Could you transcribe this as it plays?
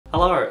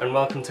Hello and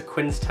welcome to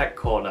Quinn's Tech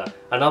Corner.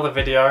 Another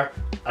video,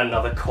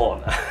 another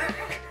corner.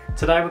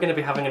 Today we're going to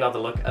be having another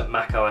look at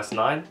Mac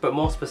OS9, but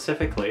more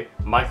specifically,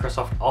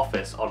 Microsoft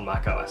Office on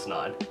Mac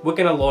OS9. We're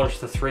going to launch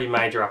the three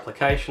major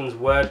applications,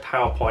 Word,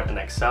 PowerPoint and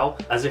Excel,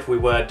 as if we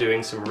were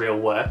doing some real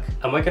work.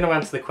 And we're going to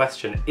answer the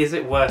question, is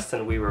it worse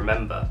than we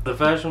remember? The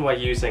version we're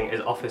using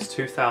is Office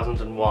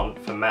 2001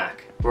 for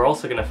Mac. We're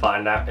also going to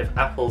find out if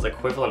Apple's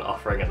equivalent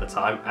offering at the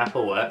time,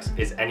 AppleWorks,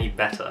 is any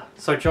better.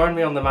 So join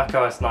me on the Mac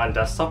OS9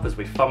 desktop as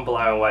we fumble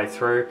our way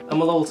through, and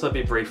we'll also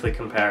be briefly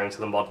comparing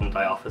to the modern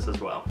day Office as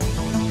well.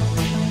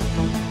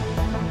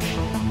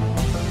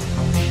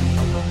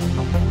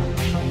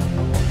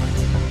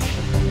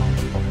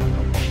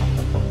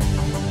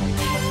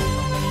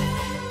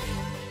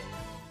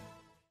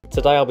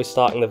 Today I'll be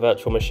starting the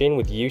virtual machine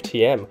with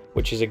UTM,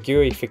 which is a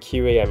GUI for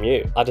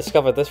QEMU. I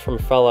discovered this from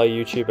fellow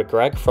YouTuber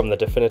Greg from the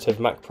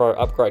Definitive Mac Pro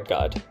Upgrade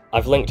Guide.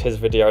 I've linked his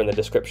video in the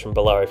description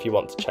below if you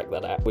want to check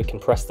that out. We can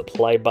press the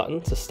play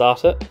button to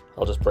start it.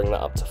 I'll just bring that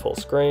up to full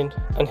screen.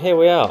 And here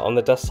we are on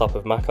the desktop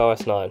of Mac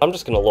OS9. I'm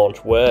just going to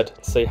launch Word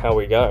and see how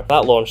we go.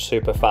 That launched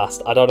super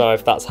fast. I don't know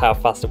if that's how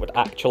fast it would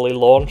actually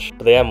launch,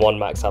 but the M1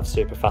 Macs have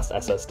super fast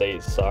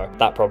SSDs, so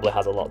that probably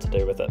has a lot to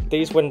do with it.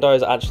 These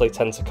windows actually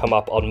tend to come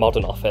up on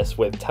modern Office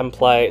with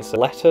templates,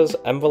 letters,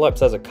 envelopes.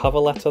 There's a cover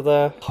letter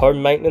there,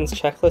 home maintenance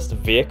checklist,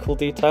 vehicle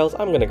details.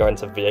 I'm going to go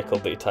into vehicle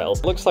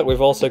details. Looks like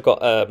we've also got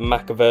a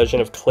Mac version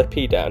of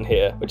Clippy down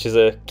here, which is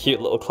a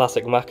cute little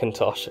classic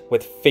Macintosh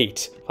with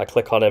feet. If I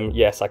click on him,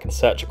 yes, I can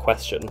search a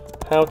question.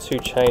 How to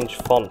change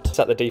font.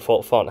 Set the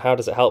default font. How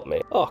does it help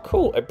me? Oh,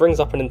 cool. It brings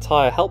up an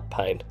entire help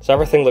pane. So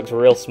everything looks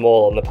real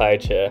small on the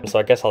page here. So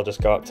I guess I'll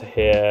just go up to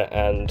here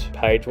and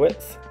page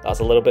width. That's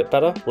a little bit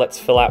better. Let's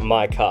fill out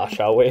my car,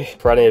 shall we?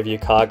 For any of you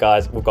car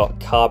guys, we've got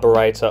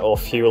carburetor or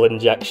fuel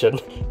injection.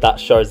 That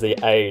shows the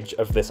age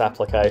of this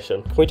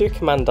application. Can we do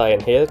Command A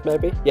in here,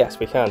 maybe? Yes,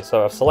 we can.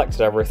 So I've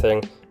selected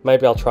everything.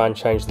 Maybe I'll try and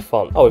change the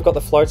font. Oh, we've got the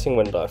floating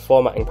window,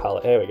 formatting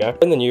palette, here we go.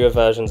 In the newer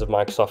versions of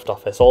Microsoft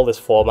Office, all this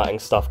formatting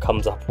stuff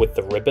comes up with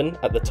the ribbon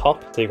at the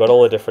top. So you've got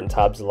all the different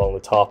tabs along the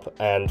top,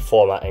 and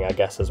formatting, I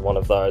guess, is one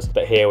of those.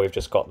 But here we've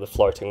just got the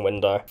floating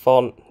window.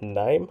 Font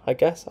name, I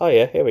guess? Oh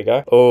yeah, here we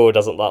go. Oh,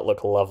 doesn't that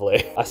look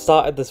lovely? I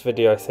started this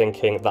video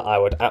thinking that I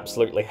would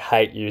absolutely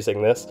hate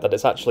using this, but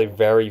it's actually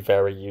very,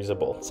 very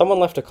usable. Someone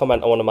left a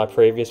comment on one of my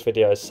previous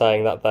videos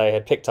saying that they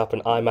had picked up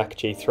an iMac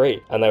G3,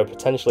 and they would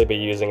potentially be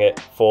using it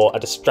for a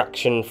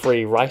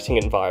distraction-free writing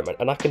environment,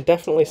 and I can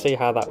definitely see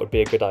how that would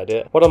be a good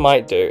idea. What I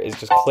might do is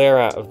just clear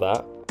out of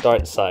that,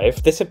 don't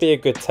save. This would be a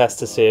good test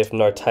to see if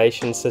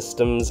notation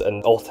systems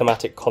and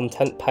automatic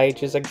content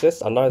pages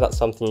exist. I know that's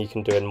something you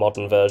can do in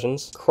modern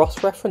versions.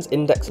 Cross-reference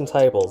index and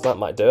tables, that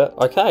might do it.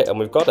 Okay, and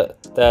we've got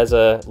it. There's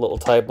a little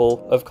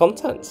table of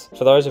contents.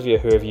 For those of you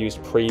who have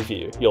used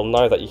Preview, you'll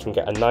know that you can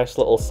get a nice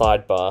little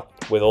sidebar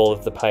with all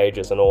of the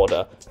pages in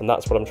order, and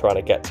that's what I'm trying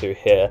to get to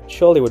here.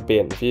 Surely would be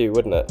in View,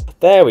 wouldn't it?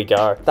 There we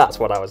go. That's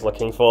what I was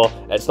looking for.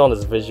 It's not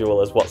as visual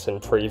as what's in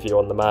Preview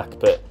on the Mac,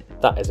 but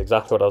that is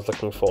exactly what I was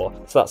looking for.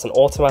 So that's an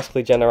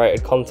automatically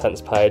generated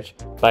contents page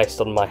based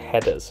on my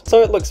headers.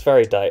 So it looks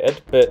very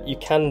dated, but you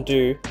can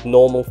do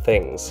normal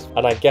things.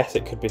 And I guess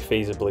it could be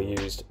feasibly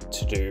used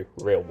to do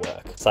real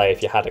work. Say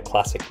if you had a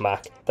classic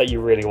Mac that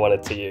you really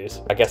wanted to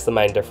use. I guess the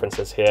main difference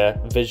is here,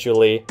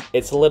 visually,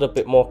 it's a little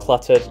bit more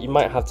cluttered. You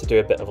might have to do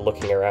a bit of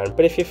looking around,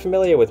 but if you're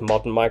familiar with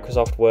modern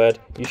Microsoft Word,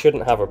 you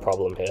shouldn't have a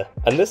problem here.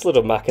 And this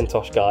little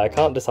Macintosh guy, I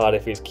can't decide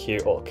if he's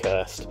cute or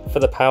cursed. For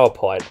the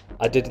PowerPoint,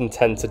 I did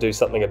intend to do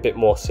something a bit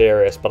more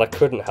serious, but I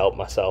couldn't help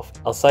myself.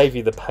 I'll save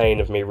you the pain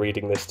of me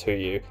reading this to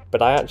you,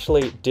 but I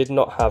actually did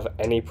not have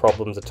any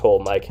problems at all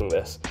making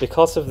this.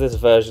 Because of this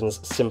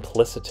version's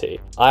simplicity,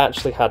 I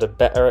actually had a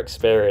better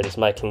experience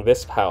making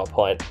this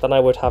PowerPoint than I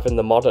would have in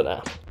the modern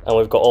app. And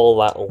we've got all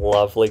that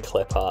lovely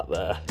clip art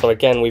there. So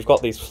again, we've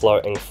got these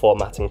floating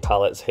formatting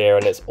palettes here,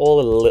 and it's all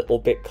a little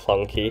bit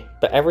clunky,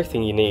 but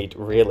everything you need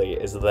really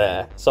is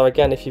there. So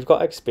again, if you've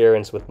got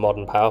experience with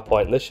modern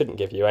PowerPoint, this shouldn't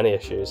give you any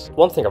issues.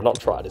 One thing I've not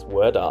tried is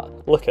word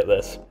art. Look at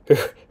this.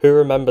 Who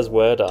remembers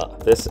word art?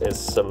 This is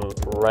some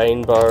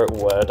rainbow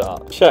word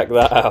art. Check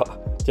that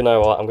out. Do you know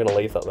what? I'm going to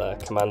leave that there.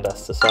 Command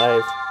S to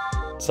save.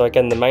 So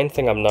again, the main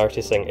thing I'm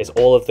noticing is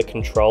all of the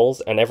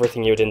controls and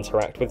everything you would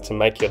interact with to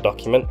make your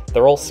document,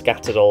 they're all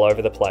scattered all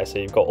over the place. So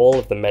you've got all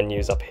of the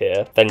menus up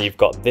here, then you've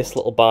got this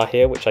little bar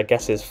here, which I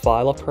guess is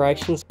file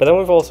operations, but then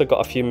we've also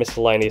got a few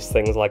miscellaneous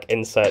things like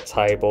insert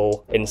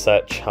table,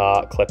 insert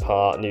chart, clip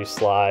art, new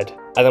slide,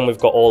 and then we've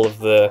got all of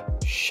the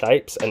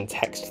shapes and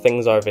text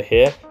things over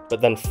here,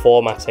 but then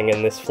formatting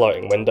in this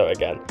floating window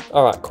again.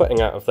 All right,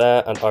 quitting out of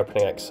there and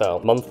opening Excel.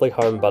 Monthly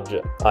home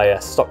budget. Ah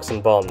yes, stocks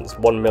and bonds,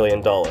 $1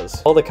 million.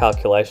 All the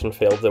calculation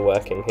fields are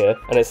working here,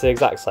 and it's the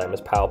exact same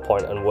as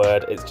PowerPoint and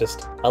Word. It's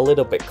just a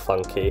little bit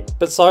clunky.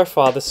 But so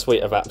far, this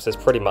suite of apps is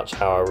pretty much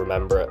how I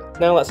remember it.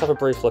 Now let's have a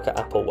brief look at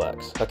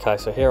AppleWorks. Okay,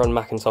 so here on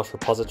Macintosh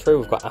repository,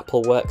 we've got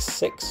AppleWorks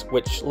 6,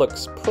 which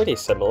looks pretty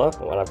similar.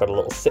 And I've got a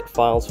little zip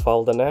files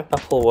folder now.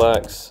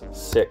 AppleWorks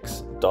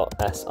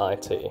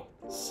 6.sit.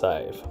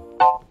 Save.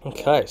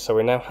 Okay, so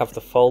we now have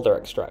the folder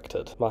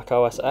extracted. Mac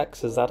OS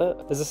X, is that it?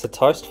 Is this a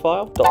toast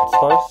file?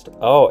 .toast?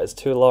 Oh, it's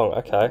too long.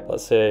 Okay,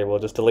 let's see. We'll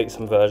just delete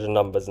some version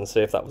numbers and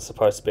see if that was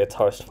supposed to be a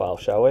toast file,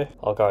 shall we?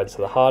 I'll go into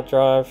the hard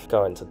drive,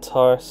 go into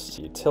toast,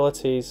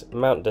 utilities,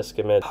 mount disk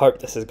image. Hope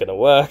this is gonna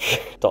work.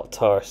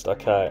 .toast,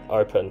 okay,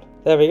 open.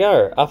 There we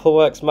go,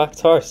 AppleWorks Mac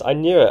Toast. I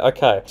knew it.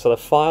 Okay, so the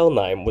file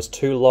name was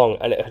too long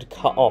and it had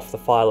cut off the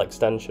file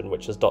extension,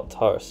 which is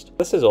 .toast.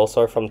 This is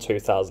also from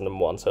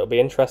 2001, so it'll be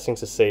interesting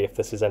to see if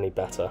this is any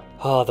better.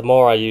 The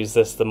more I use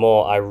this, the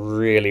more I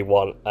really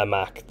want a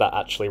Mac that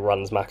actually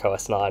runs Mac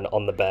OS9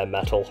 on the bare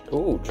metal.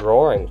 Ooh,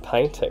 drawing,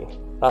 painting.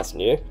 That's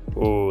new.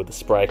 Ooh, the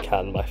spray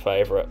can, my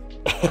favourite.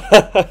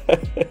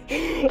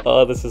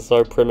 Oh, this is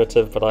so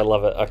primitive, but I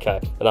love it.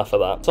 Okay, enough of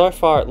that. So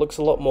far, it looks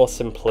a lot more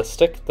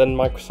simplistic than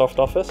Microsoft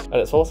Office, and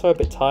it's also a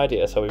bit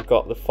tidier. So we've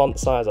got the font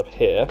size up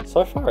here.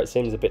 So far, it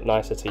seems a bit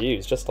nicer to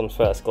use, just on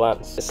first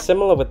glance. It's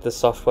similar with the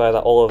software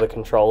that all of the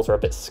controls are a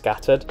bit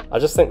scattered. I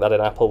just think that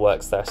in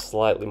AppleWorks, they're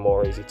slightly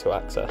more easy to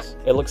access.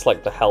 It looks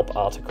like the help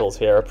articles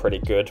here are pretty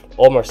good,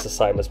 almost the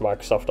same as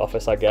Microsoft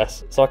Office, I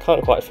guess. So I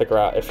can't quite figure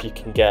out if you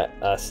can get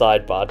a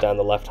sidebar down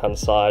the left-hand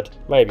side.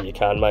 Maybe you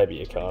can, maybe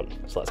you can't.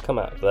 So let's come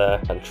out of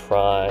there and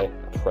try a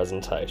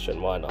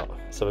presentation, why not?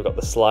 So we've got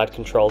the slide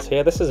controls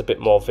here. This is a bit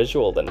more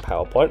visual than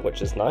PowerPoint,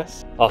 which is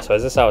nice. Oh, so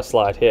is this our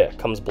slide here? It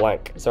comes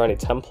blank. Is there any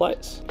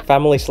templates?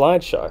 Family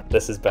slideshow.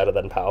 This is better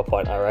than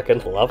PowerPoint, I reckon.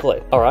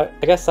 Lovely. All right,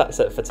 I guess that's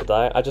it for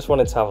today. I just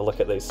wanted to have a look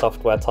at these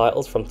software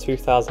titles from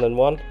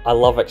 2001. I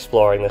love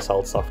exploring this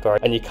old software,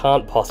 and you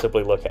can't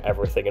possibly look at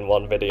everything in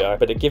one video,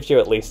 but it gives you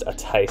at least a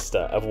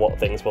taster of what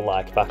things were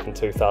like back in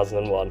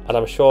 2001. And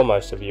I'm sure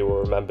most of you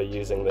will remember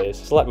using these.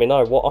 So let me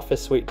know, what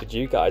Office suite did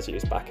you guys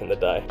use back in the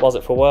day? Was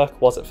it for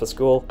work? Was it for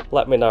school?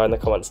 Let me know in the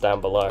comments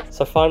down below.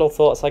 So final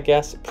thoughts, I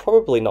guess,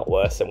 probably not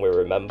worse than we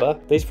remember.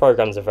 These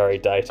programs are very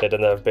dated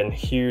and there have been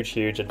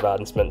huge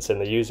advancements in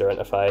the user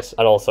interface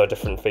and also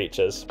different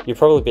features. You'd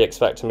probably be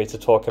expecting me to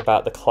talk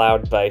about the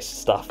cloud-based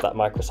stuff that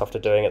Microsoft are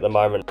doing at the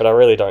moment, but I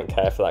really don't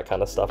care for that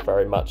kind of stuff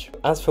very much.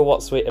 As for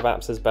what suite of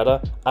apps is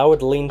better, I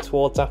would lean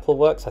towards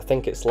AppleWorks. I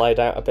think it's laid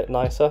out a bit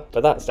nicer,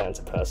 but that's down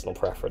to personal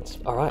preference.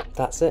 All right,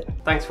 that's it.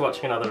 Thanks for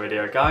watching another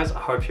video, guys. I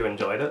hope you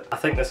enjoyed it. I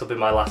think this will be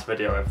my last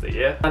video of the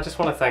year. I just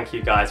want to thank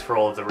you guys for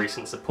all of the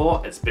recent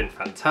support. It's been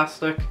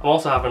fantastic. I'm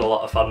also having a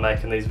lot of fun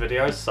making these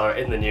videos, so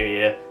in the new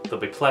year, there'll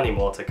be plenty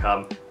more to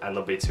come, and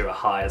they'll be to a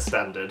higher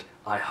standard,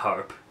 I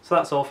hope. So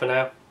that's all for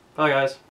now. Bye, guys.